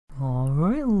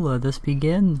Alright, let us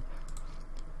begin.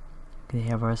 Gonna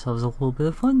have ourselves a little bit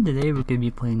of fun today. We're gonna be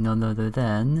playing none other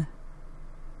than,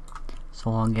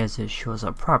 so long as it shows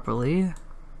up properly.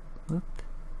 Whoop.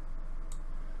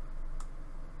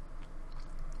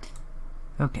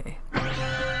 Okay.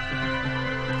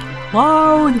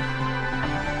 Loud!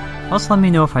 Also, let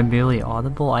me know if I'm barely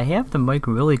audible. I have the mic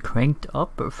really cranked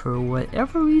up, but for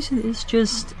whatever reason, it's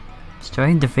just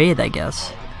starting to fade, I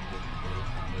guess.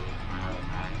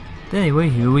 But anyway,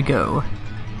 here we go.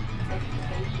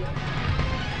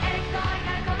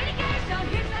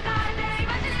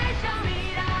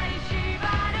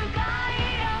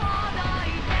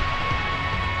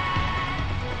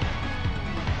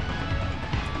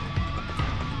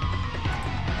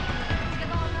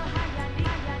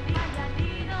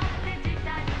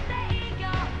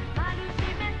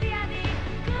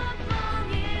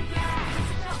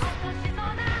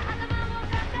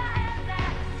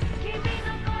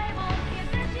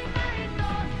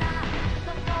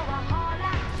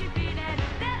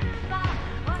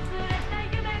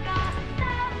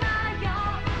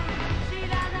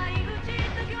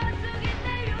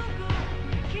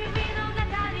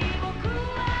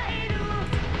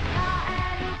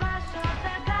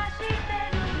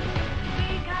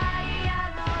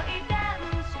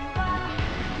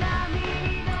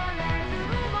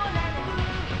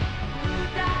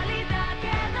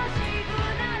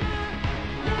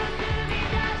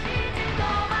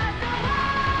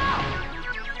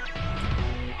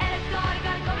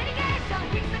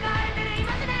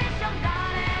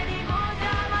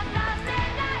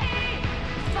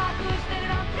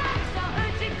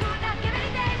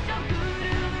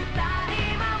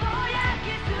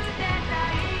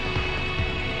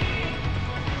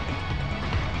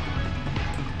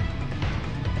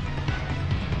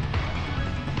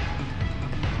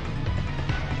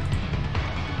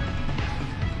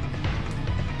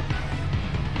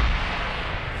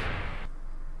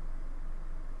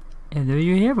 And there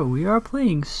you have it, we are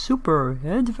playing Super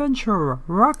Adventure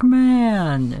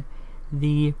Rockman!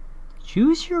 The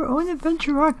Choose Your Own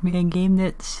Adventure Rockman game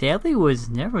that sadly was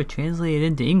never translated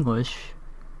into English.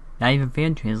 Not even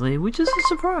fan translated, which is a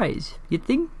surprise. You'd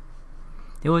think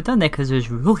they would have done that because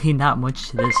there's really not much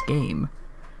to this game.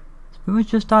 It's pretty much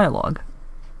just dialogue.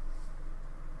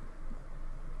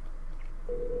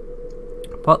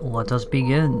 But let us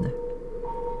begin.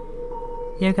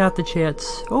 Yeah, I got the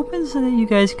chats open so that you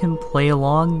guys can play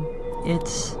along.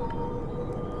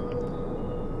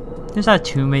 There's not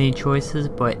too many choices,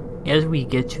 but as we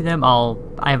get to them,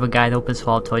 I have a guide open,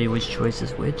 so I'll tell you which choice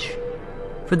is which.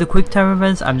 For the quick time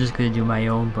events, I'm just gonna do my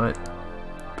own, but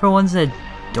for ones that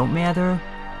don't matter,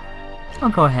 I'll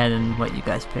go ahead and let you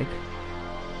guys pick.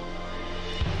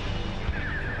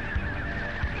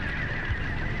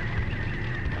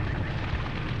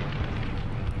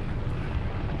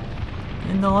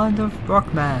 In the land of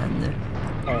Rockman,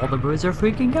 all the birds are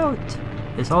freaking out.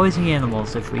 It's always the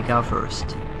animals that freak out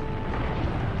first.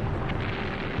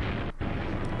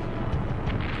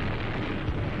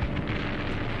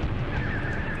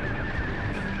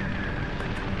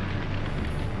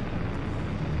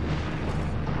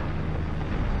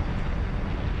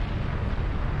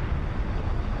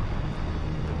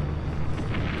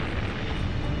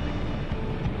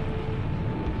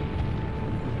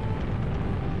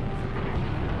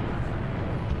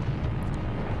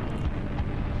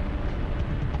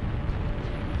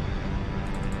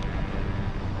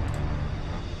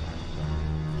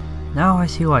 Now I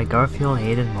see why Garfield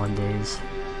hated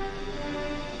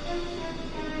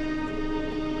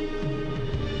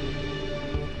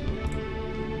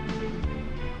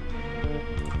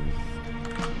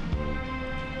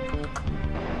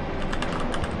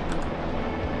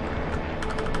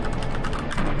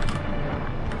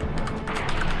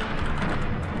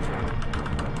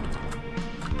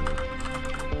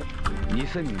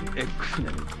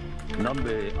年、南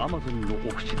米アマゾンの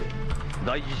奥地で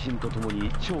大地震ととも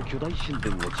に超巨大神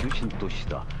殿を中心とし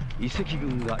た遺跡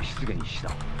群が出現し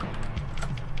た。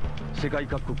世界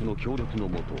各国の協力の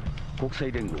もと、国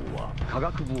際連合は科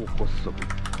学部を発足、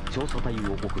調査隊を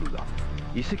送るが、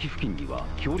遺跡付近には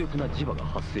強力な磁場が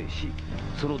発生し、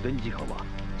その電磁波は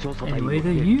調査隊を探査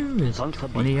ビーム、器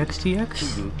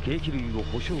具、計器類を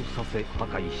故障させ破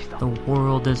壊した。The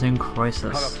world is in crisis.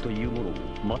 科学というもの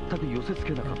を全く寄せ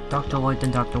付けなかった。Dr. Light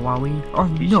and Dr. Wowie are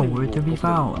nowhere to be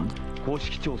found. 公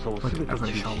式調査をすべて中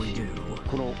止し、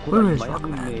この Where 古 is 代マヤ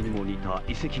文 Rockman? 明にも似た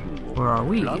遺跡群 Where are を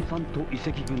we? ランサント遺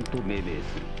跡群と命名する。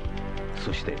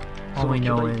そしてそ All の we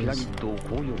巨 know 大ピラミ is ッドをこ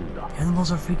う呼んだ。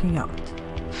 animals are freaking out.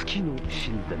 月の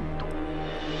神殿と。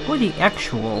 Or the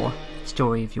actual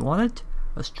story if you want it.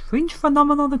 A strange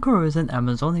phenomenon occurs in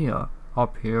Amazonia. A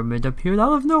pyramid appeared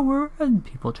out of nowhere, and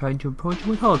people trying to approach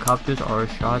with helicopters are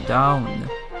shot down.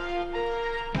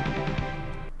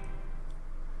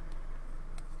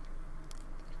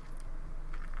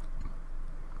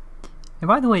 And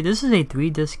by the way, this is a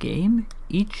 3-disc game.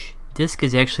 Each disc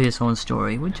is actually its own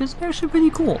story, which is actually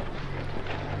pretty cool.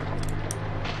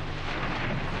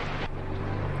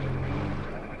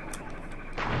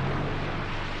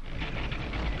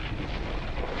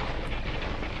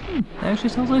 That actually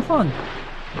sounds like fun.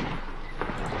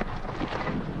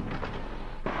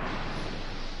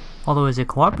 Although, is it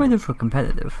cooperative or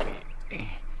competitive?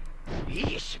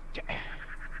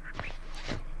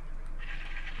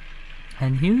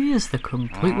 And here he is, the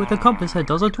complete with the compass that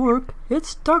doesn't work.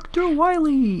 It's Dr.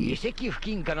 Wily! 遺跡付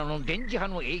近からの電磁波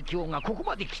の影響がここ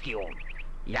まで来ておる。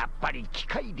やっぱり機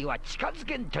械では近づ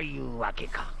けんというわけ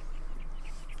か。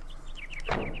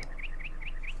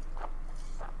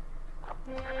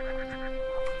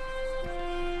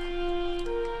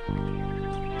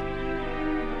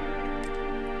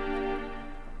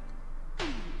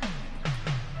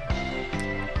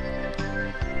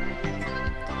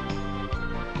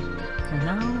And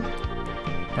now,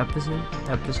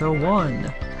 episode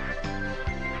 1.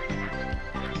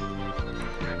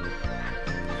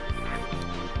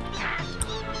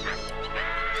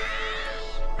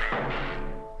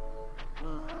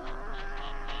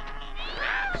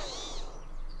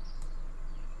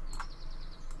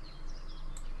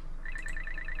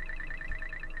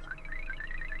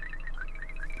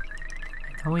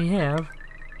 And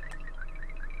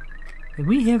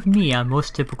we have me on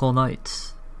most typical nights.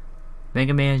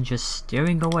 Mega Man just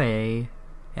staring away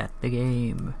at the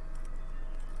game,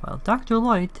 while Dr.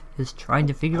 Light is trying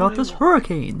to figure out this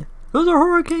hurricane. There's a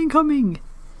hurricane coming!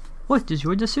 What is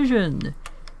your decision?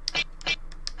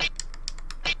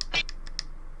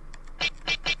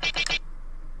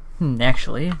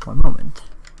 Actually, one moment.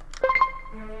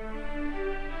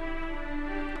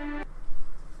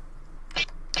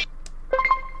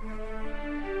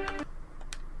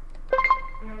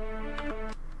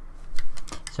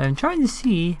 So I'm trying to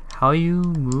see how you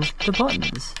move the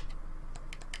buttons.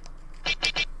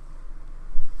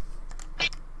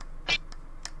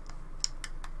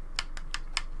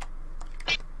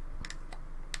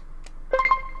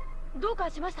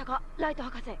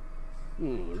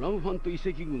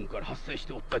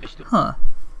 Huh.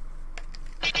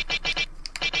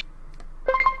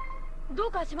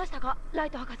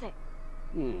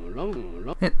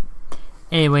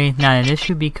 Anyway, not an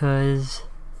issue because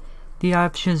the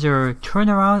options are turn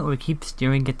around or keep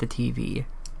staring at the TV.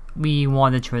 We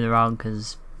want to turn around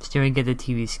because staring at the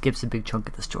TV skips a big chunk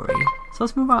of the story. So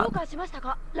let's move on.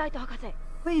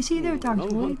 Wait, see there, Dr.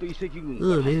 Boy?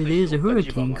 Oh, there's a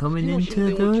hurricane coming into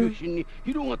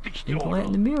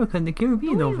Latin America and the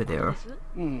Caribbean over there. I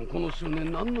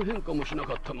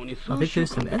think there's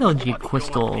some energy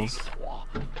crystals.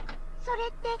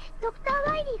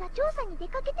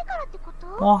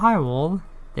 Oh, hi, Roll.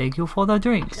 Thank you for the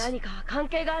drinks.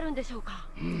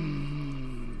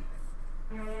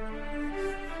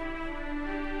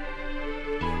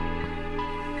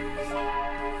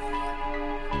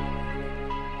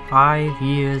 5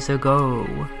 years ago.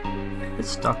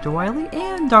 It's Dr. Wily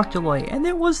and Dr. Light, and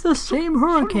it was the same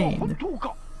hurricane.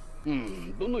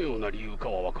 どのような理由か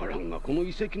はわからんが、この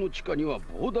遺跡の地下には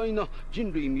膨大な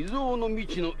人類未曾有の未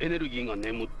知のエネルギーが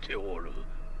眠っておる。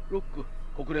ロック、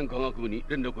国連科学部に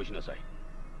連絡をしなさい。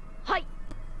はい。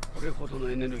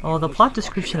 Well, the plot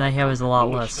description I have is a lot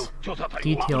less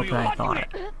detailed than I thought.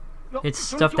 It's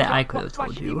stuff that I could have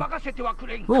told you.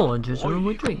 Roll enters a room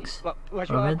with drinks.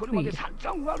 Room 3.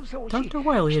 Dr.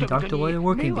 Wily and Dr. Light are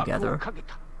working together.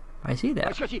 I see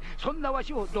that. But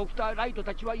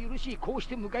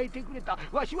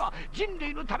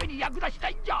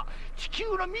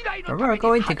we're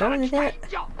going to go into that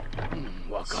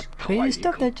crazy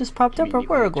stuff that just popped up, or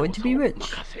we're going to be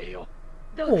rich.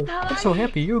 Oh, I'm so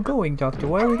happy you're going, Dr.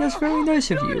 Wily. That's very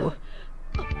nice of you.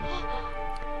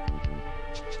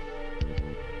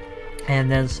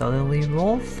 And then suddenly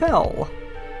Roll fell.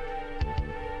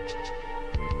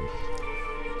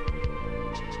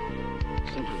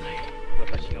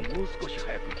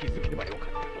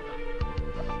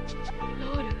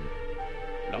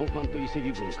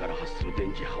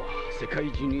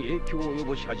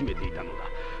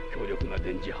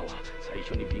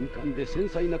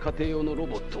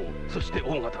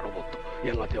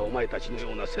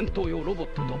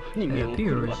 It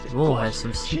appears Roll has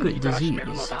some secret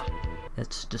disease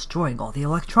that's destroying all the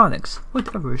electronics.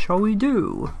 Whatever shall we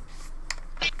do?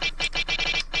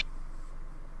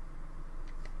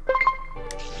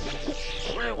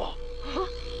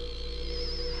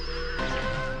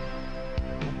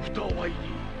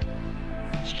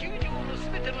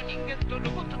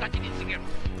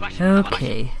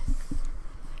 Okay.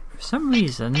 For some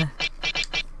reason...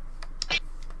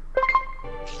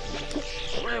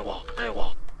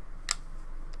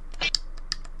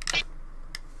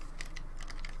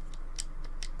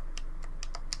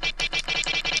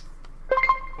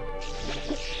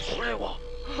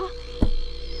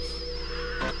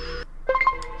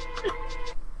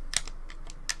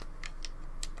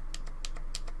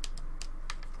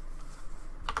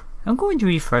 I'm going to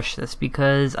refresh this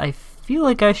because I feel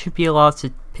like I should be allowed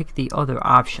to pick the other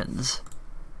options.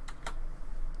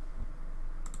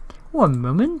 One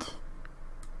moment.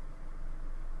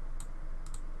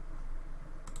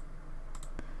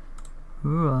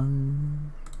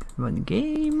 Run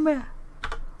game,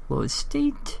 load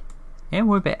state, and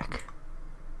we're back.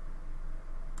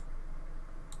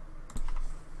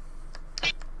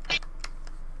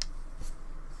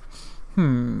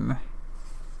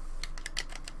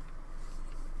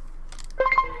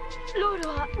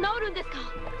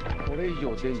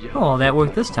 Oh, that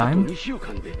worked this time.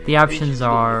 The options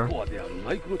are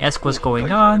ask what's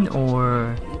going on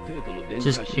or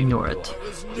just ignore it.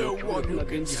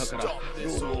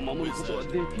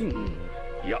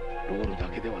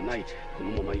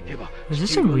 Is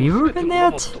this a reverb in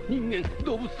that?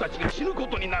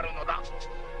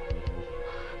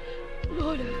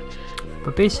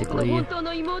 But basically,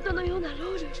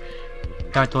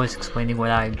 Darto is explaining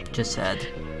what I just said.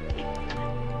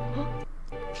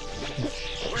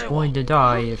 She's going to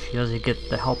die if she doesn't get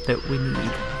the help that we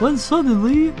need. When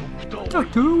suddenly,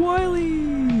 Dr.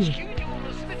 Wily!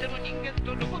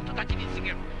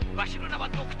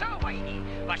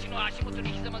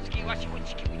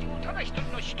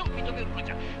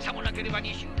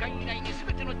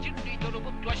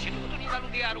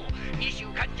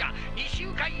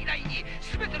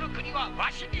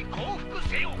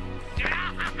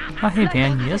 Oh, hey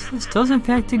man, yes, this does in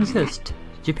fact exist.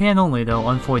 Japan only though,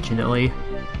 unfortunately.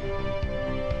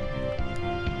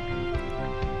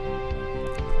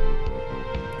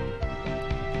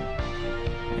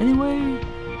 Anyway,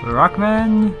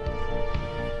 Rockman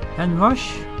and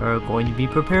Rush are going to be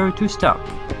prepared to stop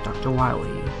Dr.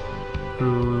 Wily,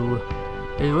 who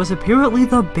was apparently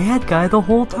the bad guy the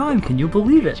whole time. Can you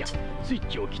believe it?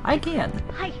 I can.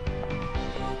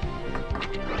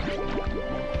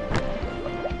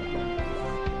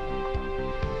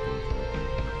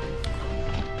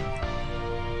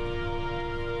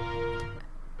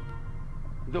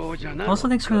 Also,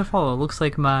 thanks for the follow. Looks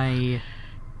like my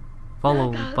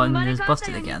follow button is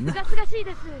busted again.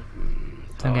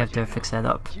 So I'm gonna have to fix that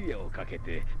up.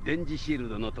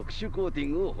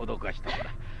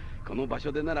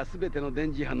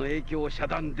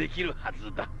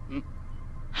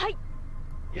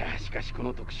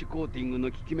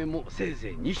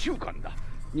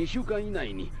 This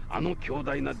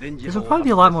will probably be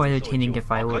a lot more entertaining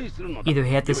if I either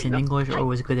had this in English or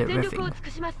was good at riffing.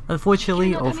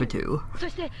 Unfortunately, 0 for 2.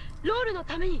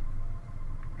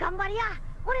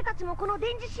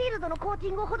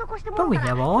 But we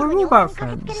have all our robot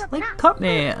friends, like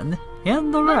Cutman,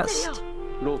 and the rest.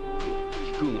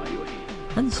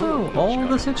 And so, all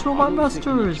the 6 robot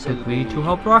masters agree to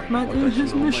help Rockman in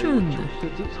his mission.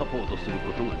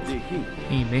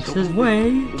 He makes his way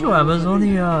to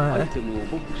Amazonia.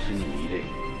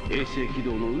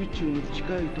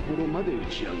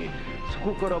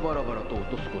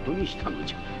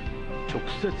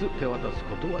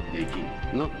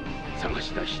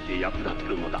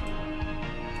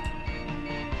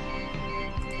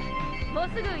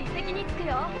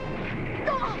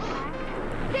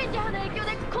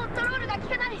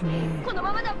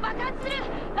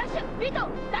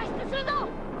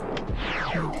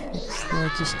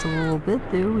 Just a little bit,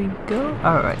 there we go.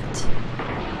 Alright.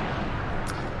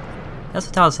 That's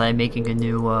what I was like, making a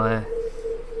new,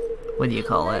 what do you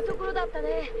call it?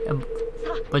 A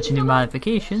bunch of new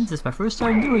modifications. It's my first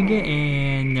time doing it,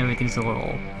 and everything's a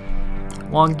little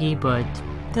wonky, but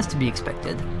that's to be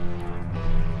expected.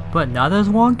 But not as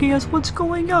wonky as what's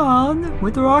going on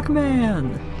with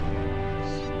Rockman.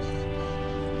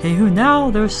 Hey, who now?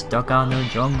 They're stuck out in the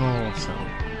jungle, so...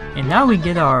 And now we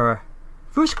get our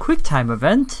first quick time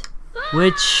event,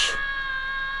 which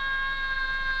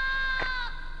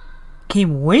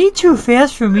came way too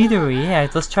fast for me to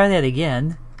react. Let's try that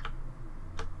again.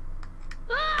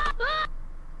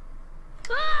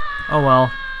 Oh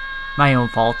well, my own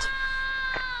fault.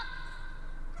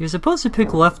 You're supposed to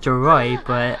pick left or right,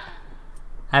 but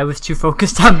I was too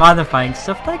focused on modifying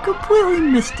stuff that I completely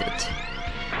missed it.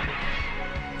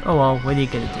 Oh well, what are you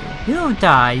gonna do? You don't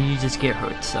die, you just get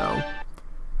hurt, so...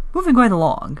 Moving right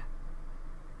along.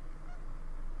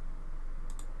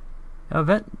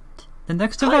 The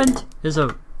next event is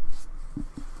a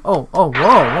Oh,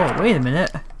 whoa, wait a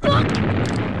minute.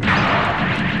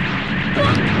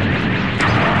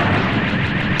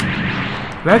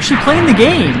 We're actually playing the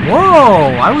game.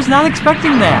 Whoa, I was not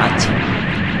expecting that.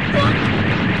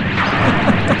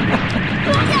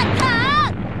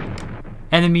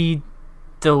 Enemy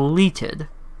deleted.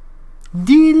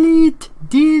 Delete.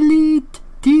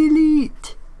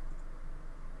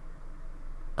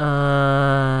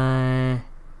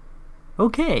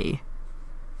 Okay.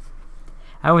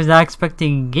 I was not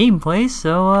expecting gameplay,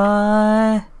 so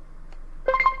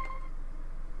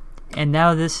and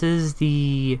now this is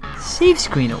the save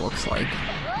screen, it looks like.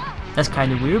 That's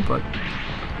kind of weird, but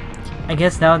I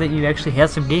guess now that you actually have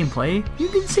some gameplay, you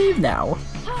can save now.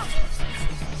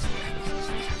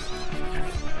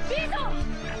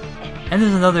 And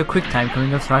there's another quick time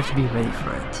coming up, so I have to be ready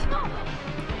for it.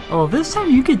 Oh, this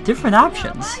time you get different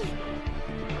options.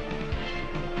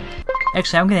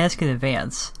 Actually, I'm gonna ask in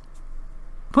advance.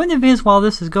 Put in advance while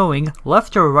this is going,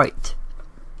 left or right?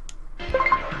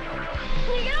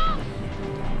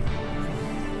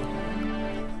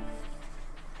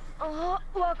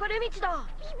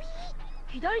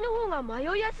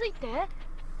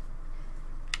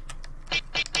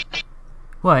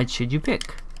 What should you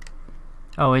pick?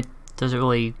 Oh, it doesn't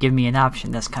really give me an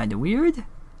option. That's kind of weird.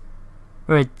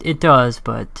 Or it does,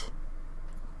 but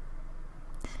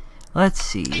let's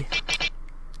see.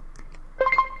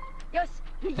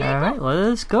 Alright, let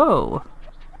us go.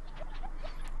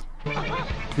 Do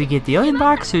we get the other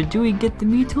box or do we get the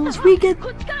meat tools? We get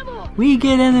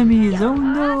enemies. Oh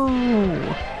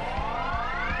no.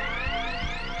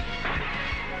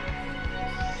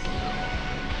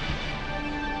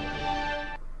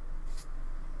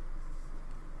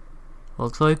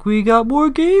 Looks like we got more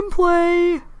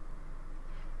gameplay.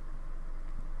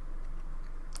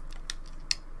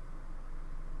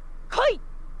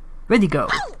 Ready, go.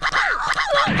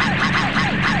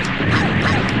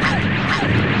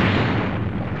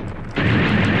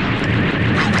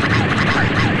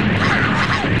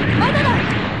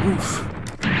 Oof.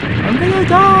 I'm gonna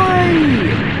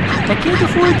die! I can't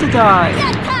afford to die!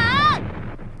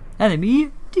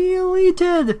 Enemy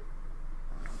deleted!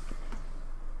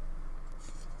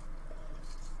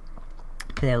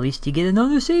 But at least you get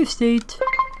another save state.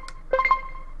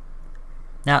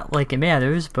 Not like it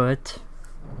matters, but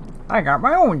I got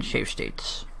my own save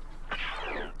states.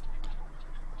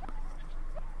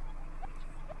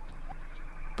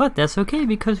 But that's okay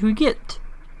because we get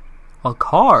a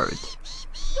card.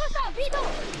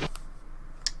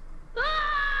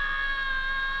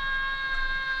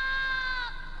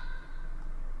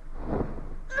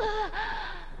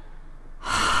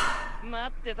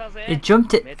 It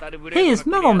jumped it. Hey, it's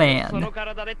Metal Man.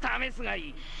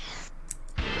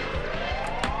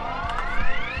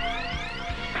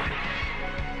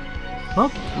 Oh,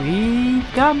 we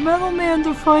got Metal Man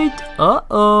to fight.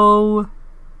 Uh-oh.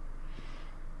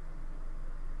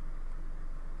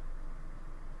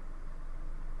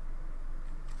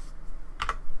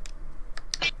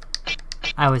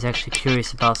 I was actually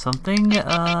curious about something.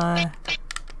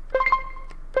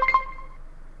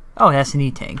 Oh, that's an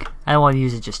E-Tank. I don't want to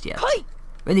use it just yet.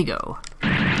 Ready, go. You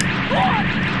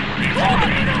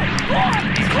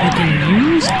can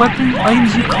use weapon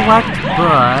items you collect,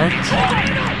 but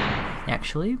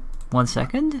actually, 1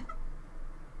 second.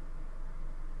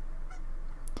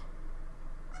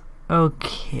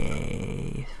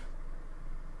 Okay.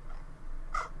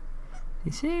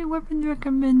 They say weapon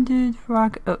recommended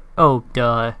rock. Oh,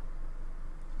 duh.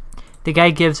 The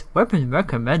guy gives weapon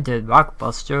recommended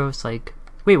rockbuster. It's like,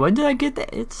 wait, when did I get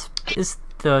that? It's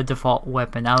the default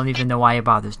weapon. I don't even know why it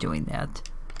bothers doing that.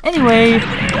 Anyway.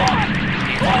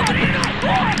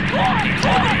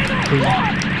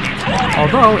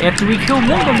 Although, after we kill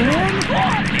Mega Man,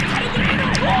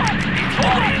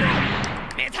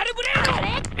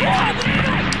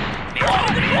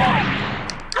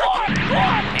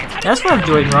 that's what I'm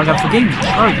doing wrong. I'm forgetting to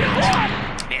charge it.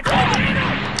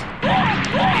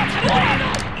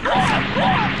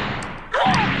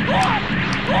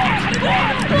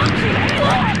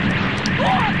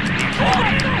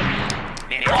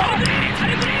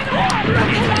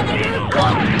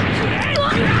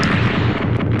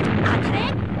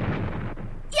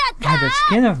 By the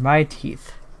skin of my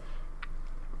teeth.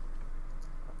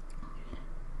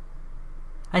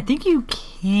 I think you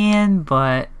can,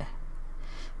 but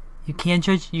you can't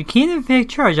charge. You can in fact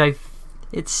charge.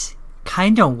 It's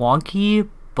kind of wonky,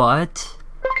 but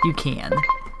you can.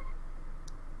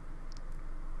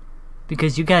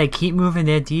 Because you gotta keep moving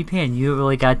that D-pad and you don't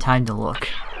really got time to look.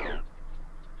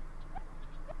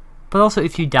 But also,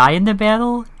 if you die in the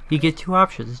battle, you get two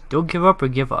options. Don't give up or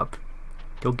give up.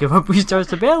 Don't give up, restarts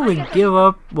the battle, and give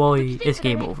up, well, it's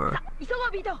game over.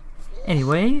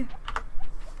 Anyway,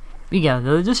 we got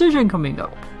another decision coming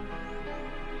up.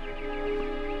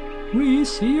 We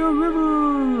see a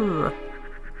river!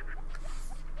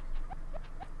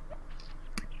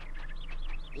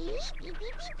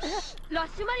 ラ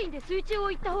ッシュマリンで水中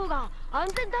を行った方が安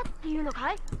全だっていうの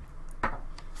かい?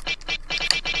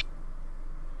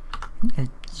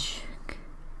 Check.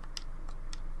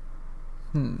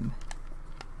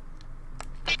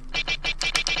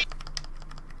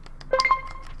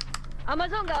 アマ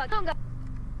ゾン川、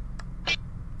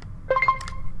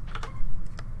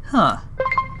Huh.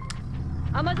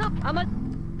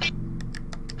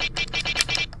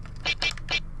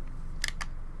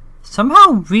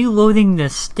 Somehow reloading the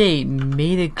state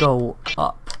made it go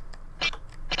up.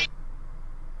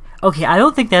 Okay, I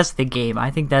don't think that's the game. I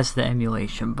think that's the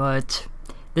emulation, but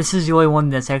this is the only one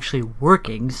that's actually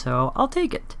working, so I'll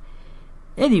take it.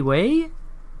 Anyway,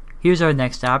 here's our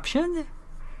next option.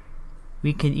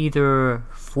 We can either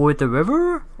ford the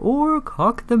river or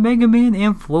cock the Mega Man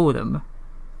and float him,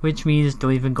 which means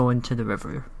don't even go into the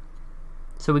river.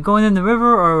 So we going in the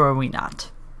river or are we not?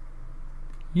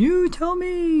 You tell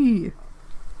me!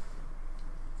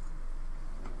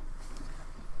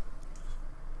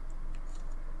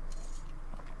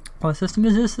 What system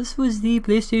is this? This was the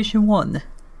PlayStation 1.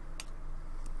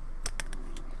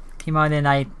 Came out in,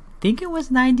 I think it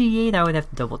was 98, I would have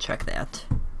to double check that.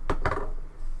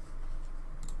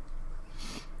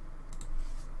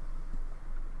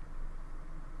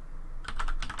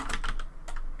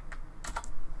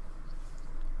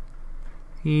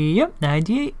 Yep,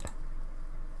 98.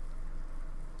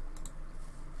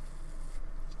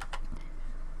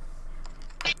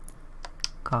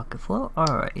 Cock and float,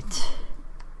 alright.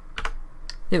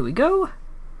 There we go.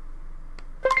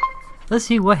 Let's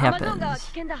see what happens.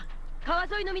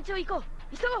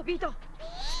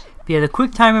 Yeah, the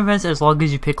quick time events, as long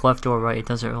as you pick left or right, it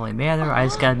doesn't really matter. I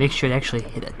just gotta make sure to actually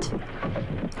hit it.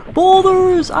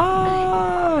 Boulders!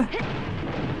 Ah!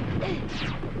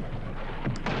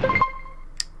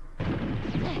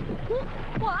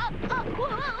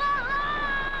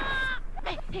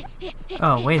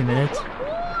 Oh, wait a minute.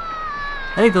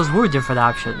 I think those were different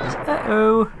options.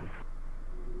 Uh-oh.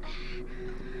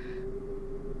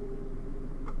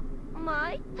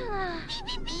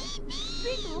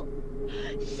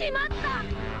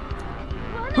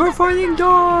 We're fighting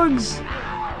dogs!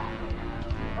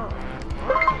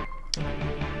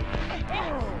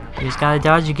 You just gotta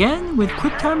dodge again with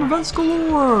quick time events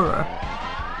galore!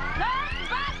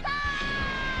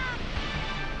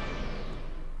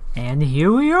 And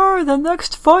here we are, the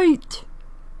next fight!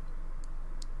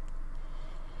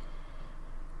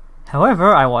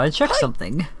 However, I want to check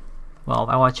something. Well,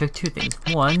 I want to check two things.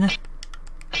 One,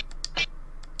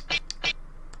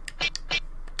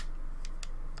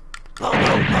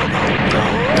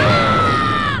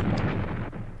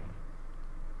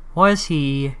 was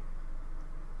he...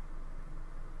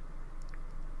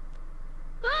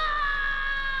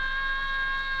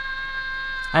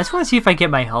 I just want to see if I get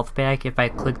my health back if I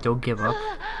click don't give up.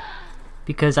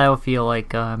 Because I don't feel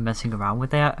like messing around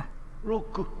with that.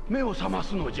 Rock, 目を覚ま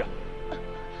すのじゃ。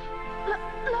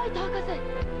ライト博士。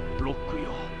ロックよ。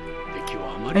敵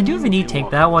はあまり I do have an e-tank,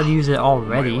 but I want to use it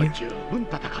already.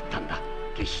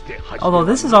 Although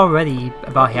this is already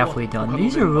about halfway done.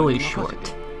 These are really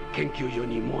short. 研究所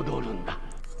に戻るんだ。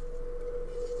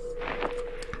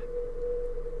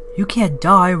 You can't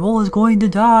die. Roll is going to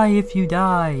die if you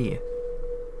die.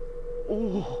 お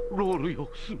お、ロールよ、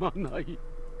すまない。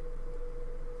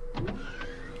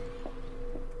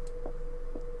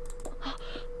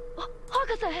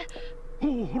博士。お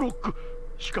お、ロック、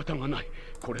仕方がない。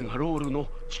これがロールの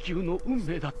地球の運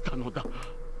命だったのだ。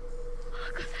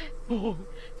博士。おお、おお。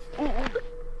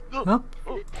 Oh.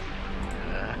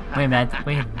 Wait a minute,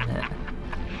 wait a minute.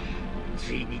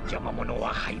 ついに邪魔者は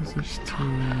敗北した。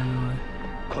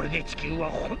これで地球は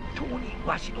本当に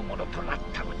わしのものとなっ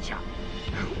たのじゃ。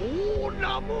おお、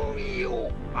ラモン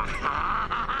よ。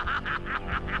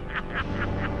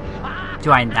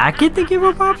Do I not get the give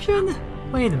up option?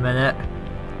 Wait a minute.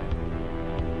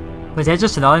 Was that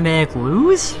just an automatic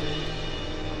lose?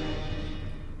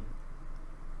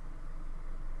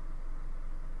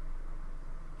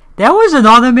 That was an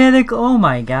automatic, oh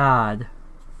my god.